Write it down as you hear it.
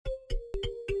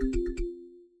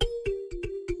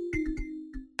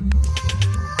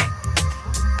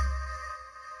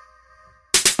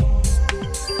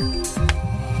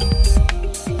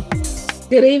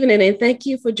Good evening, and thank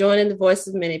you for joining the Voice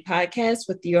of Many podcast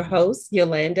with your hosts,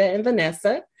 Yolanda and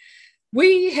Vanessa.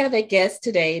 We have a guest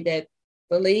today that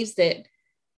believes that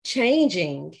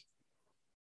changing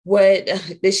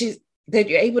that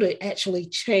you're able to actually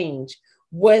change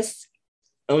what's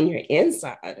on your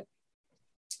inside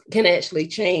can actually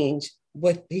change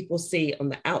what people see on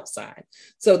the outside.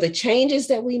 So the changes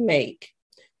that we make,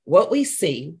 what we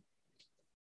see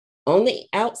on the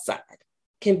outside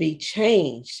can be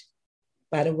changed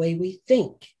by the way we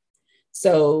think.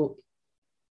 So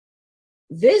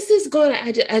this is going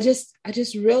to, I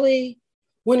just really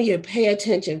want you to pay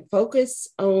attention, focus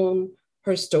on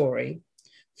her story,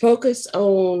 focus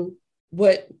on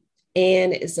what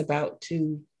Anne is about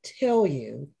to tell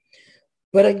you.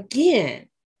 But again,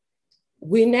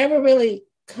 we never really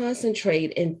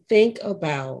concentrate and think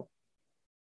about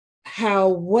how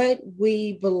what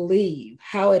we believe,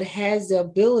 how it has the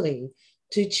ability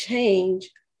to change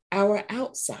our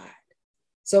outside.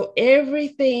 So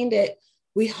everything that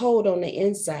we hold on the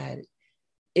inside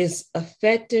is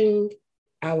affecting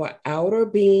our outer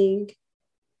being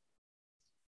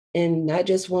in not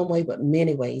just one way, but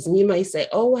many ways. And you may say,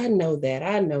 oh, I know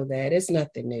that. It's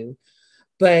nothing new.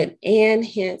 But Anne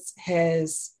Hince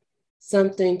has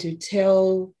something to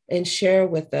tell and share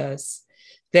with us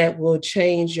that will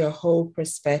change your whole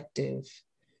perspective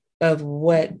of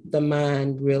what the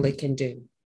mind really can do.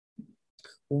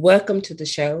 Welcome to the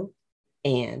show,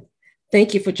 Anne.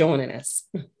 Thank you for joining us.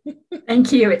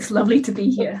 Thank you. It's lovely to be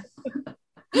here.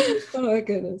 Oh, my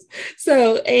goodness.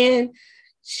 So, Anne,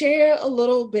 share a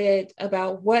little bit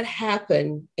about what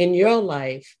happened in your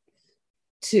life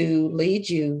to lead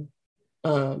you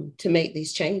to make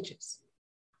these changes.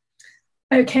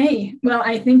 Okay. Well,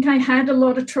 I think I had a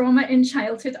lot of trauma in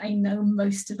childhood. I know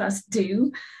most of us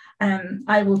do.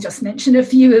 I will just mention a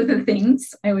few of the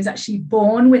things. I was actually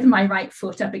born with my right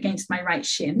foot up against my right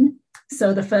shin.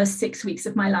 So the first 6 weeks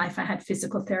of my life, I had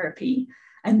physical therapy.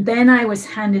 And then I was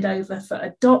handed over for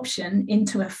adoption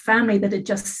into a family that had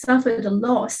just suffered a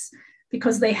loss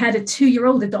because they had a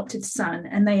 2-year-old adopted son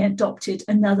and they adopted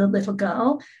another little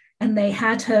girl and they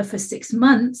had her for 6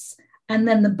 months. And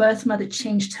then the birth mother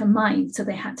changed her mind. So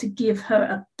they had to give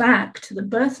her back to the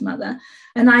birth mother.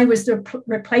 And I was the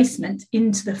replacement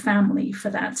into the family for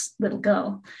that little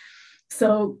girl.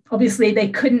 So obviously they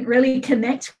couldn't really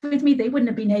connect with me. They wouldn't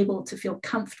have been able to feel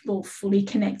comfortable fully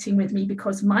connecting with me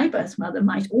because my birth mother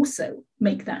might also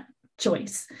make that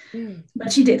choice.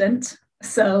 But she didn't.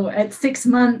 So at 6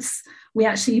 months, we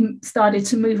actually started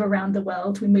to move around the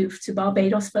world. We moved to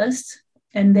Barbados first.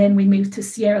 And then we moved to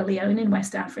Sierra Leone in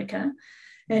West Africa.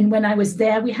 And when I was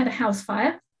there, we had a house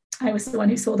fire. I was the one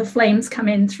who saw the flames come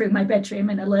in through my bedroom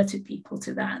and alerted people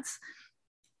to that.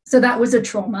 So that was a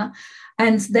trauma.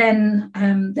 And then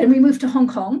we moved to Hong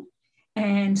Kong.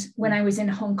 And when I was in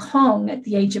Hong Kong at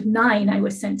the age of 9, I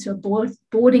was sent to a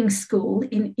boarding school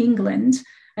in England.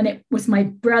 And it was my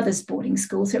brother's boarding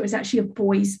school. So it was actually a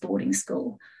boys' boarding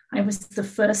school. I was the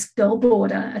first girl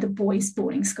boarder at a boys'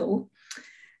 boarding school.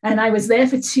 And I was there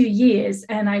for 2 years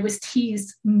and I was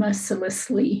teased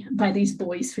mercilessly by these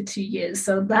boys for 2 years.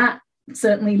 So that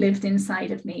certainly lived inside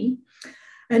of me.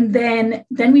 And then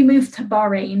we moved to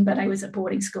Bahrain, but I was at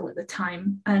boarding school at the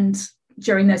time. And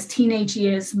during those teenage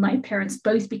years, my parents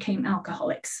both became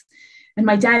alcoholics. And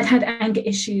my dad had anger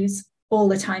issues all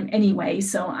the time anyway.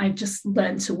 So I just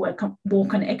learned to walk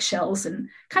on eggshells and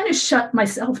kind of shut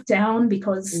myself down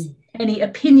because any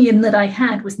opinion that I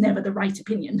had was never the right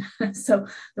opinion. So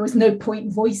there was no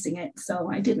point voicing it. So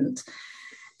I didn't.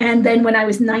 And then when I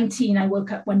was 19, I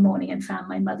woke up one morning and found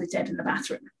my mother dead in the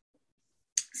bathroom.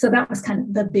 So that was kind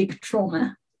of the big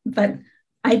trauma. But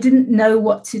I didn't know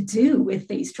what to do with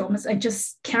these traumas. I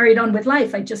just carried on with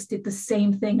life. I just did the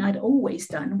same thing I'd always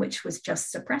done, which was just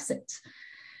suppress it.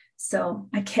 So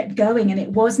I kept going. And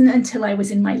it wasn't until I was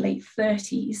in my late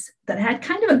 30s that I had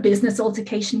kind of a business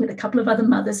altercation with a couple of other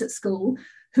mothers at school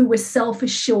who were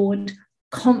self-assured,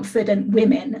 confident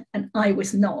women, and I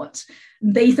was not.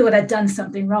 They thought I'd done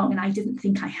something wrong, and I didn't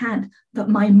think I had.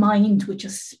 But my mind would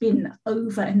just spin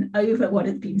over and over what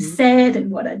had been said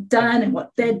and what I'd done and what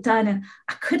they'd done. And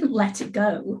I couldn't let it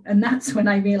go. And that's when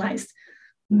I realized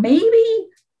maybe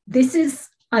this is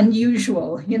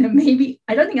unusual. Maybe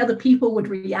I don't think other people would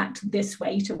react this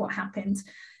way to what happened.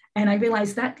 And I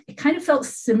realized that it kind of felt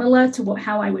similar to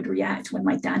how I would react when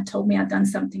my dad told me I'd done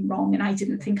something wrong and I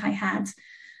didn't think I had.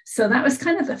 So that was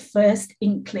kind of the first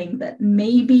inkling that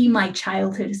maybe my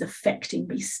childhood is affecting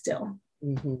me still.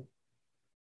 Mm-hmm.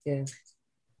 Yeah.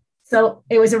 So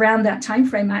it was around that time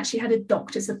frame I actually had a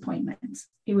doctor's appointment.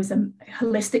 He was a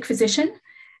holistic physician.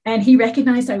 And he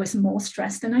recognized I was more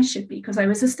stressed than I should be because I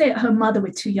was a stay-at-home mother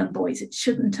with 2 young boys. It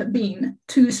shouldn't have been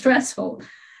too stressful.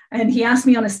 And he asked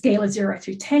me on a scale of 0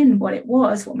 through 10 what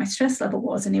my stress level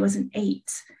was, and it was an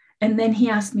 8. And then he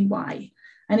asked me why.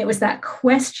 And it was that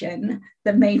question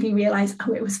that made me realize,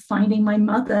 it was finding my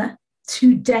mother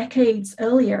 2 decades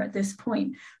earlier at this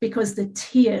point, because the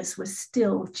tears were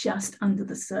still just under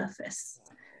the surface.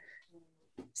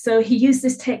 So he used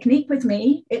this technique with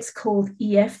me. It's called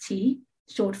EFT,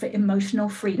 short for Emotional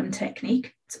Freedom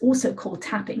Technique. It's also called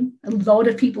tapping. A lot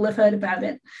of people have heard about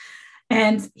it.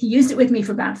 And he used it with me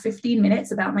for about 15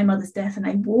 minutes about my mother's death. And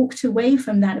I walked away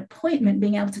from that appointment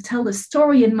being able to tell the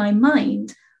story in my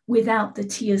mind without the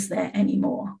tears there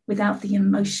anymore, without the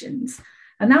emotions.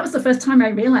 And that was the first time I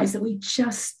realized that we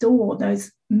just store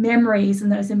those memories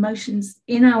and those emotions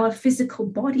in our physical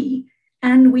body,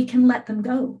 and we can let them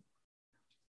go.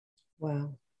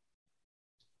 Wow.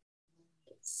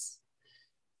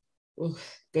 Ooh,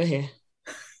 go ahead.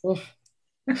 Ooh.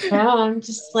 Well, I'm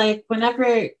just like,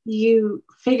 whenever you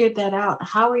figured that out,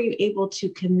 how were you able to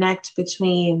connect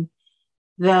between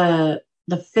the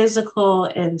physical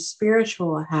and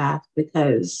spiritual half?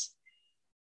 Because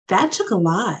that took a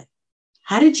lot.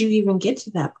 How did you even get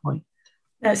to that point?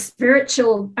 The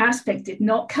spiritual aspect did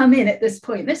not come in at this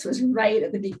point. This was right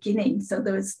at the beginning. So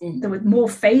there were more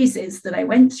phases that I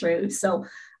went through. So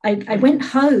I went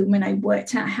home and I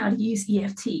worked out how to use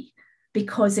EFT,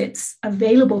 because it's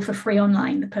available for free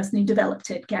online. The person who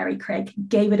developed it, Gary Craig,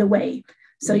 gave it away.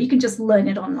 So you can just learn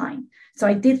it online. So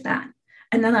I did that.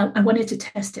 And then I wanted to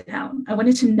test it out. I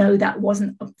wanted to know that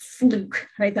wasn't a fluke,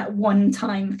 right? That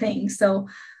one-time thing. So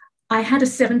I had a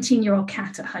 17-year-old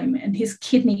cat at home, and his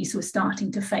kidneys were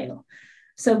starting to fail.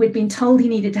 So we'd been told he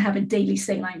needed to have a daily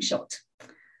saline shot.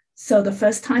 So the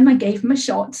first time I gave him a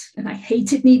shot, and I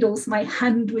hated needles, my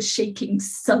hand was shaking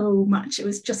so much. It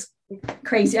was just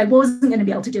crazy. I wasn't going to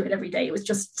be able to do it every day. It was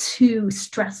just too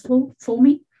stressful for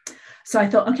me. So I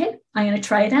thought, okay, I'm going to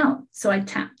try it out. So I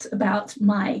tapped about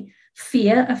my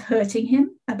fear of hurting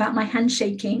him, about my hand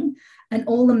shaking, and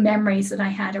all the memories that I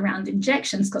had around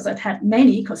injections, because I'd had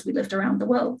many because we lived around the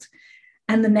world.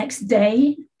 And the next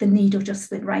day, the needle just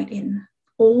slid right in.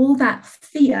 All that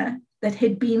fear that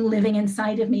had been living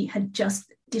inside of me had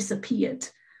just disappeared.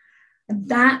 And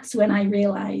that's when I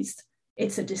realized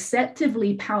it's a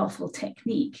deceptively powerful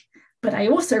technique. But I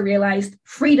also realized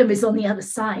freedom is on the other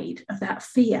side of that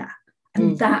fear.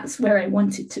 And that's where I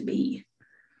wanted to be.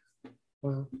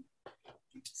 Wow.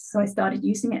 So I started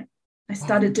using it. I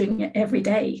started doing it every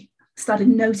day. Started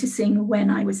noticing when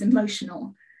I was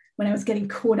emotional, when I was getting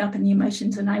caught up in the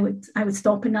emotions, and I would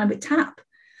stop and I would tap.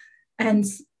 And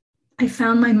I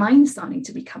found my mind starting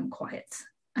to become quiet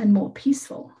and more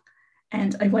peaceful.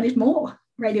 And I wanted more,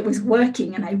 right? It was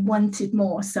working and I wanted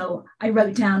more. So I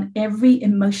wrote down every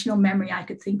emotional memory I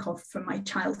could think of from my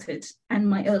childhood and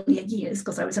my earlier years,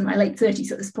 because I was in my late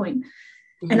 30s at this point.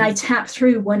 And I tapped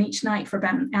through one each night for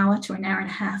about an hour to an hour and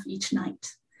a half each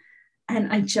night.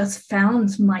 And I just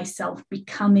found myself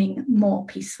becoming more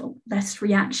peaceful, less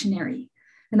reactionary.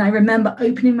 And I remember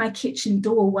opening my kitchen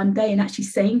door one day and actually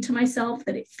saying to myself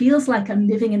that it feels like I'm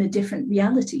living in a different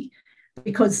reality,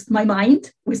 because my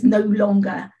mind was no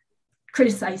longer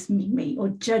criticizing me or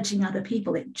judging other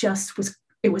people.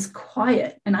 It was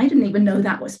quiet. And I didn't even know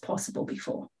that was possible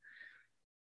before.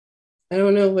 I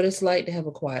don't know what it's like to have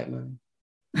a quiet mind.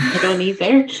 I don't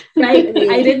either. Right?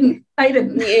 I didn't.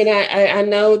 And I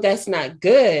know that's not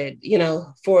good,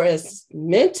 for us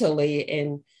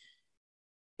mentally,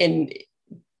 and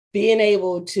being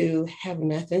able to have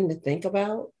nothing to think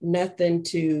about, nothing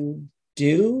to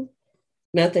do,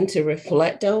 nothing to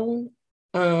reflect on.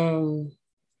 You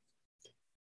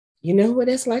know what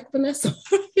it's like, Vanessa?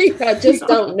 I just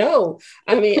don't know.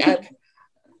 I mean,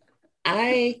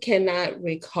 I cannot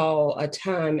recall a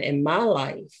time in my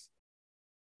life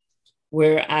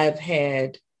where I've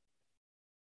had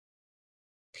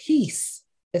peace,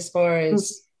 as far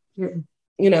as, and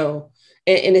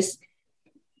it's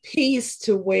peace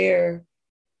to where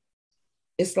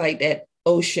it's like that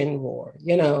ocean roar,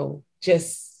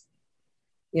 just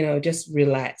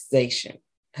relaxation.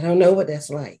 I don't know what that's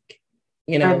like,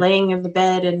 Or laying in the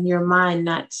bed and your mind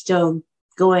not still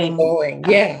going.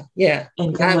 Yeah.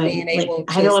 And not going, being able like,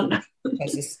 to, I don't know.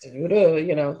 because it's,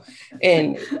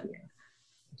 and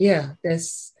yeah,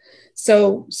 that's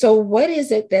so what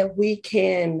is it that we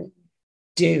can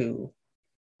do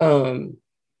to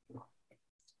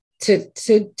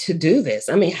do this?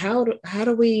 I mean, how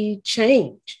do we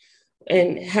change,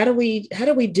 and how do we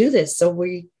do this? So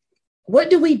what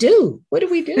do we do?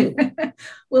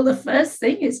 Well, the first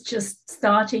thing is just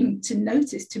starting to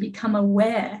notice, to become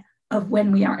aware of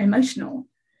when we are emotional.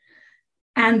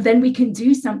 And then we can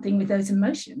do something with those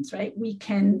emotions, right? We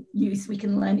can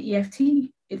learn EFT.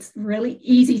 It's really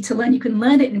easy to learn. You can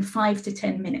learn it in 5 to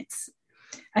 10 minutes.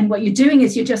 And what you're doing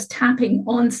is you're just tapping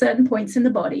on certain points in the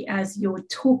body as you're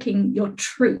talking your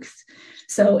truth.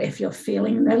 So if you're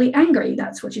feeling really angry,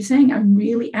 that's what you're saying. I'm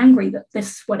really angry that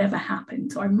this whatever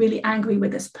happened, or I'm really angry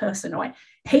with this person, or I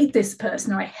hate this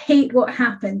person, or I hate what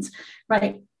happened,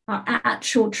 right? Our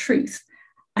actual truth.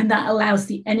 And that allows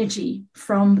the energy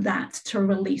from that to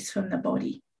release from the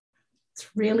body. It's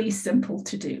really simple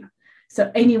to do.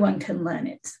 So anyone can learn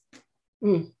it.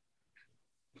 Mm.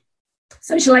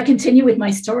 So shall I continue with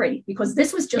my story? Because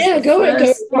this was just go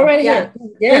right ahead.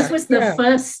 This was the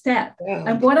first step. Yeah.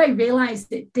 And what I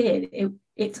realized it did,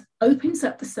 it opens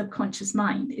up the subconscious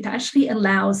mind. It actually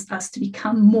allows us to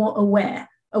become more aware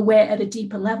at a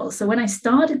deeper level. So when I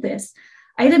started this,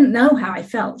 I didn't know how I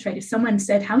felt, right? If someone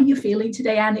said, how are you feeling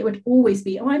today, Anne? It would always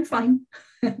be, oh, I'm fine,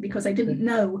 because I didn't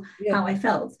know how I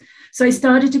felt. So I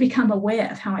started to become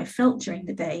aware of how I felt during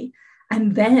the day.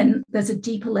 And then there's a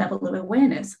deeper level of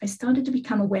awareness. I started to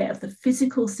become aware of the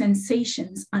physical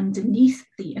sensations underneath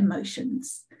the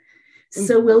emotions.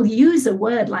 So we'll use a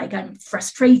word like I'm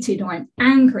frustrated, or I'm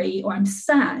angry, or I'm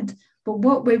sad. But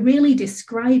what we're really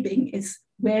describing is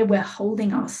where we're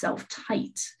holding ourselves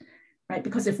tight, right?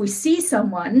 Because if we see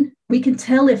someone, we can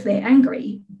tell if they're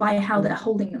angry by how they're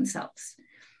holding themselves,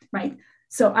 right?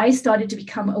 So I started to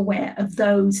become aware of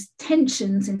those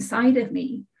tensions inside of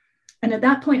me. And at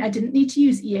that point, I didn't need to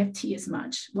use EFT as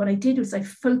much. What I did was I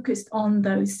focused on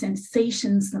those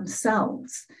sensations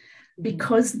themselves,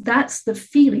 because that's the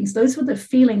feelings. Those were the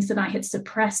feelings that I had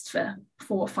suppressed for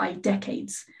 4 or 5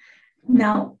 decades.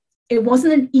 Now, it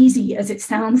wasn't as easy as it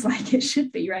sounds like it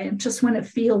should be, right? I just want to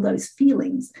feel those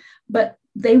feelings, but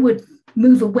they would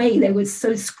move away. They were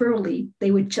so squirrely.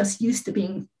 They were just used to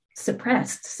being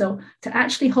suppressed. So to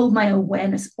actually hold my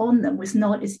awareness on them was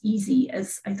not as easy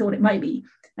as I thought it might be.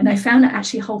 And I found I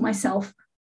actually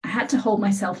I had to hold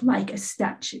myself like a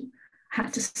statue. I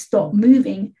had to stop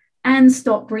moving and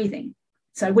stop breathing.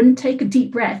 So I wouldn't take a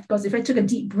deep breath, because if I took a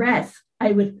deep breath,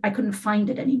 I couldn't find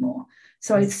it anymore.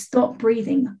 So I'd stop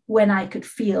breathing when I could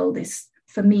feel this,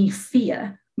 for me,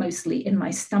 fear, mostly in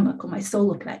my stomach or my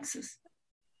solar plexus.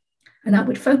 And I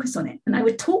would focus on it, and I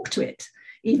would talk to it,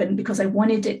 even because I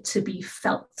wanted it to be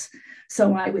felt.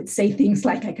 So I would say things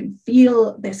like, I can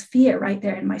feel this fear right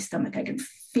there in my stomach. I can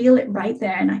feel it right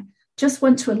there. And I just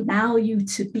want to allow you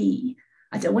to be.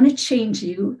 I don't want to change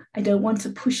you. I don't want to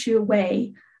push you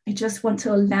away. I just want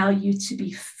to allow you to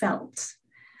be felt.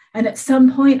 And at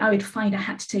some point, I would find I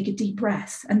had to take a deep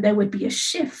breath, and there would be a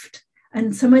shift,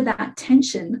 and some of that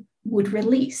tension would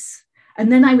release.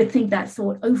 And then I would think that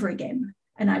thought over again,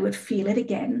 and I would feel it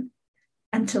again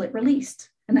until it released.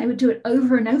 And I would do it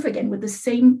over and over again with the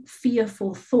same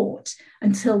fearful thought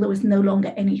until there was no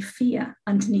longer any fear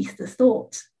underneath the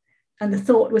thought. And the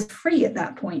thought was free at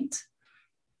that point.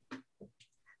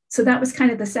 So that was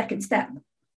kind of the second step.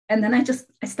 And then I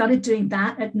started doing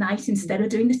that at night. Instead of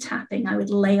doing the tapping, I would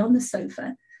lay on the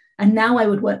sofa. And now I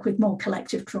would work with more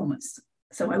collective traumas.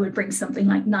 So I would bring something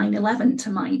like 9/11 to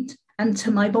mind and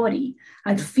to my body.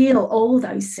 I'd feel all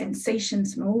those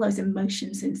sensations and all those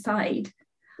emotions inside,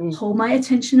 hold my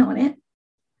attention on it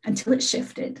until it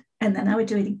shifted. And then I would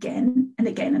do it again and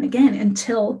again and again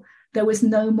until there was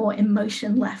no more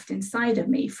emotion left inside of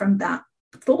me from that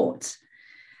thought.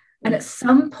 And at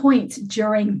some point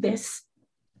during those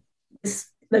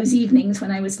evenings when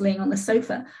I was laying on the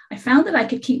sofa, I found that I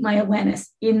could keep my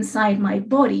awareness inside my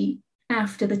body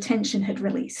after the tension had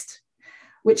released,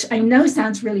 which I know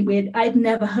sounds really weird. I'd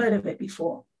never heard of it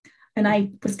before. And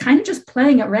I was kind of just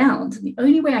playing around. And the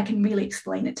only way I can really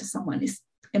explain it to someone is,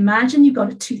 imagine you've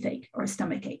got a toothache or a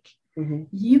stomach ache. Mm-hmm.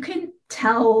 You can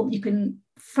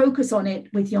focus on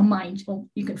it with your mind, or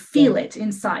you can feel it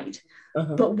inside.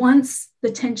 Uh-huh. But once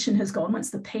the tension has gone, once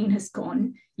the pain has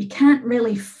gone, you can't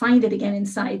really find it again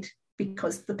inside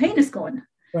because the pain is gone.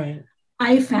 Right.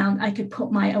 I found I could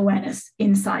put my awareness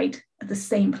inside at the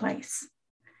same place.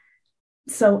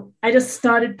 So I just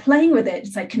started playing with it.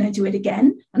 It's like, can I do it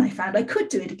again? And I found I could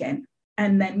do it again.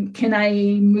 And then can I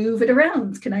move it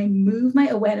around? Can I move my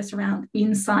awareness around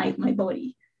inside my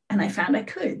body? And I found I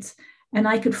could. And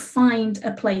I could find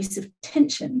a place of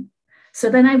tension. So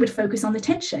then I would focus on the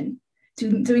tension,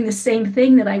 doing the same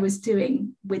thing that I was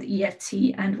doing with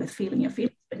EFT and with feeling your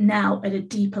feelings, but now at a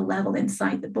deeper level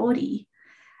inside the body.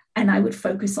 And I would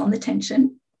focus on the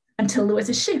tension until there was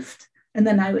a shift. And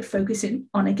then I would focus in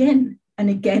on again and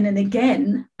again and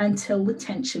again until the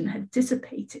tension had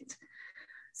dissipated.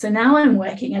 So now I'm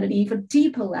working at an even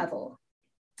deeper level.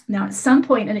 Now, at some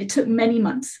point, and it took many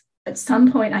months, at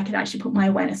some point I could actually put my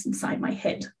awareness inside my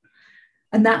head.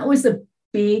 And that was a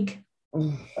big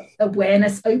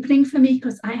awareness opening for me,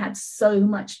 because I had so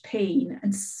much pain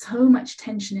and so much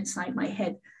tension inside my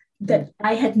head that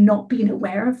I had not been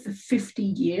aware of for 50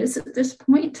 years at this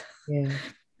point. Yeah.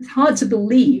 It's hard to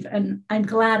believe. And I'm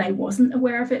glad I wasn't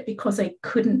aware of it, because I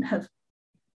couldn't have,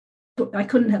 I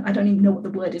don't even know what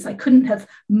the word is. I couldn't have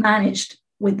managed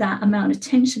with that amount of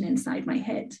tension inside my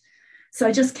head. So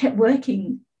I just kept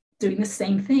working, doing the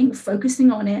same thing,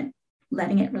 focusing on it,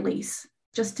 letting it release,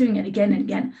 just doing it again and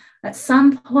again. At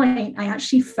some point, I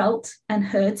actually felt and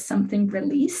heard something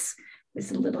release. It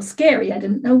was a little scary. I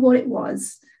didn't know what it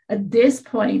was. At this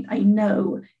point, I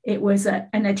know it was an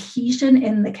adhesion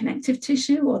in the connective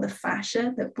tissue or the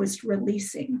fascia that was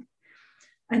releasing.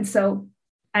 And so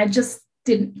I just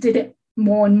did it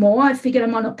more and more. I figured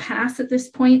I'm on a path at this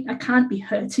point. I can't be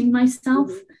hurting myself.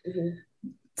 Mm-hmm.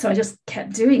 So I just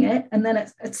kept doing it. And then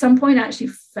at some point, I actually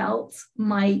felt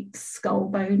my skull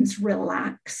bones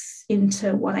relax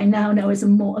into what I now know is a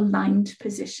more aligned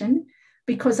position,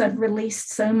 because I've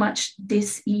released so much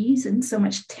dis-ease and so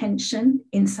much tension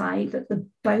inside that the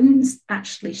bones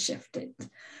actually shifted.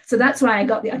 So that's why I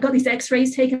got these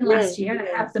x-rays taken last year, and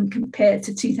I have them compared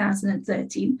to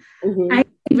 2013. Mm-hmm. I didn't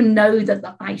even know that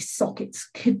the eye sockets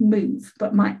could move,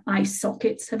 but my eye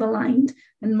sockets have aligned,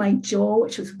 and my jaw,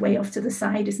 which was way off to the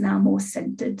side, is now more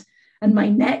centered. And my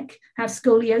neck has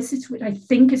scoliosis, which I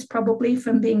think is probably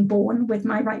from being born with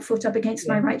my right foot up against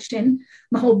my right shin.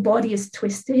 My whole body is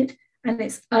twisted, and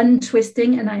it's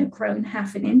untwisting, and I have grown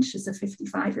 1/2 inch as a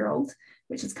 55-year-old,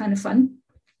 which is kind of fun.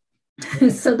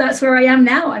 So that's where I am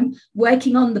now. I'm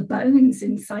working on the bones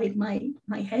inside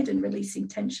my head and releasing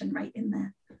tension right in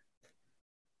there.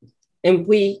 And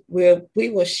we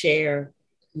will share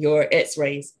your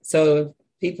x-rays so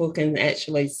people can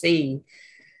actually see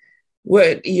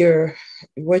what you're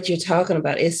talking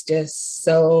about. It's just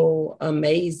so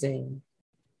amazing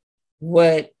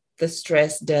what the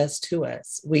stress does to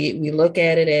us. We look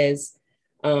at it as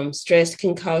stress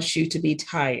can cause you to be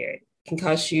tired, can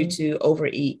cause you to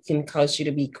overeat, can cause you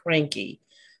to be cranky.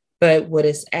 But what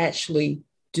it's actually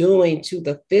doing to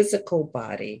the physical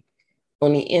body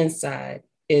on the inside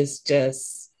is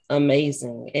just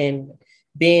amazing. And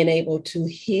being able to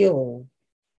heal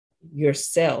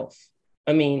yourself,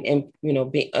 I mean, and,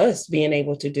 being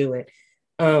able to do it.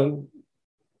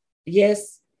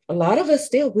 Yes, a lot of us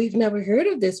we've never heard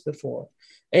of this before.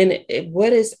 And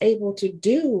what it's able to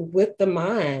do with the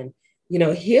mind,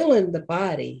 healing the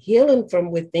body, healing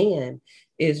from within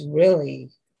is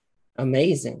really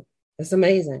amazing. It's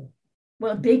amazing.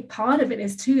 Well, a big part of it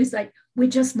is like, we're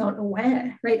just not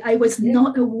aware, right? I was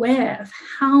not aware of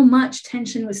how much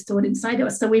tension was stored inside of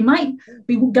us. So we might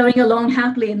be going along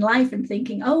happily in life and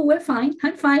thinking, oh, we're fine.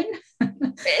 I'm fine.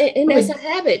 And that's a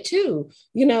habit too.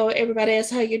 Everybody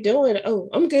asks how you're doing. Oh,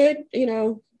 I'm good.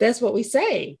 That's what we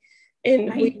say.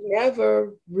 And we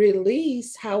never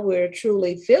release how we're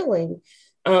truly feeling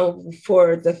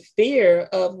for the fear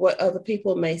of what other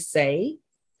people may say.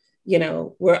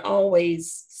 We're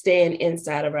always staying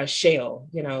inside of our shell.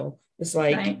 It's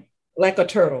like a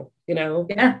turtle,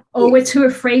 Yeah. Or we're too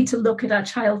afraid to look at our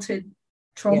childhood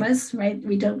traumas, right?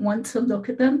 We don't want to look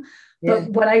at them. But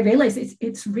what I realize is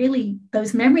it's really,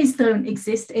 those memories don't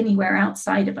exist anywhere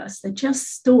outside of us. They're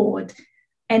just stored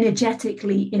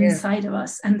energetically inside of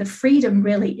us. And the freedom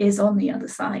really is on the other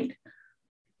side.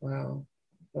 Wow.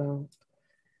 Go,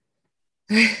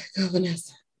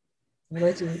 Vanessa. I'll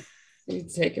let you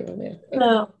take it on there.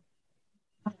 So,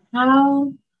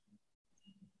 how?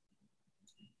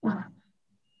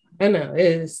 I know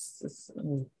it's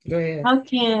go ahead. How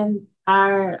can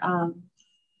our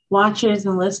watchers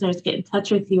and listeners get in touch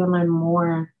with you and learn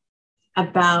more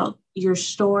about your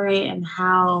story and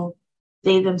how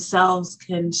they themselves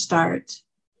can start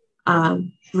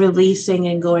releasing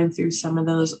and going through some of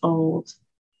those old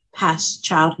past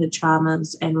childhood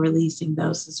traumas and releasing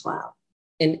those as well?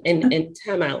 And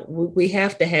time out. We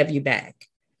have to have you back,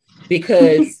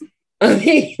 because I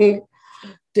mean,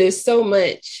 there's so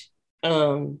much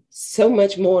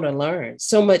more to learn,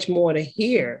 so much more to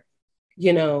hear,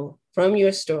 from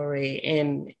your story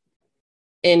and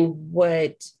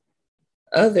what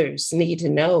others need to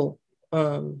know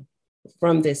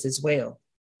from this as well.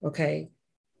 Okay.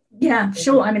 Yeah,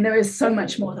 sure. I mean, there is so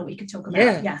much more that we could talk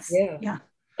about. Yeah.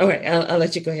 All right. I'll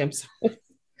let you go ahead. I'm sorry.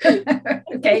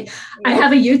 Okay. I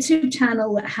have a YouTube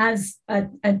channel that has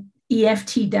an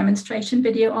EFT demonstration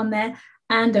video on there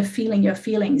and a Feeling Your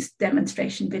Feelings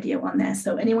demonstration video on there.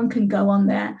 So anyone can go on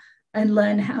there and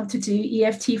learn how to do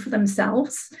EFT for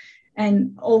themselves.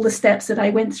 And all the steps that I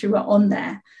went through are on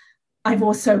there. I've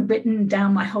also written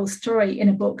down my whole story in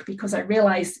a book, because I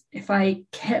realized if I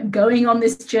kept going on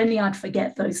this journey, I'd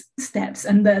forget those steps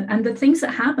and the things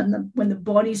that happen when the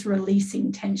body's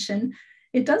releasing tension.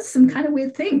 It does some kind of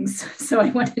weird things. So I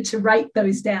wanted to write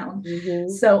those down. Mm-hmm.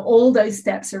 So all those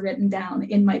steps are written down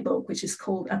in my book, which is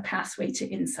called A Pathway to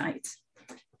Insight.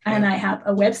 And I have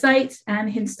a website, and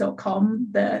hince.com.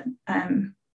 The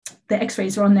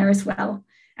x-rays are on there as well.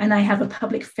 And I have a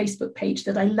public Facebook page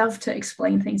that I love to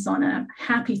explain things on, and I'm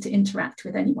happy to interact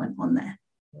with anyone on there.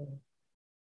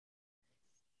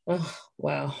 Oh,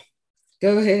 wow.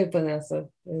 Go ahead, Vanessa.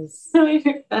 No,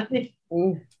 you're funny.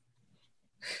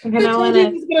 And I told you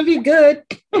it's going to be good.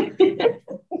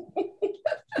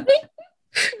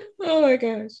 Oh, my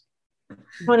gosh. I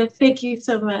want to thank you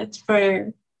so much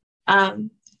for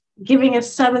giving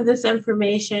us some of this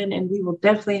information, and we will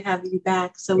definitely have you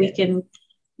back so we can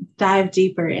dive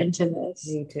deeper into this.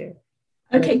 Me too.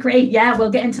 Okay, great. Yeah, we'll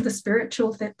get into the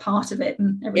spiritual part of it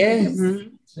and everything. Yes.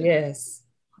 Mm-hmm. Yes.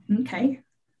 Okay.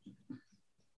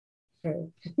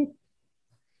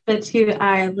 But to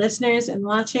our listeners and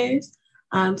watchers,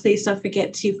 please don't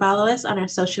forget to follow us on our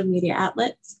social media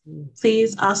outlets.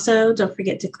 Please also don't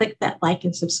forget to click that like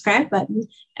and subscribe button,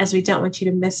 as we don't want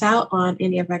you to miss out on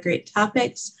any of our great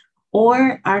topics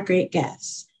or our great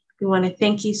guests. We want to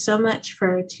thank you so much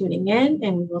for tuning in,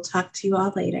 and we will talk to you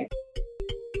all later.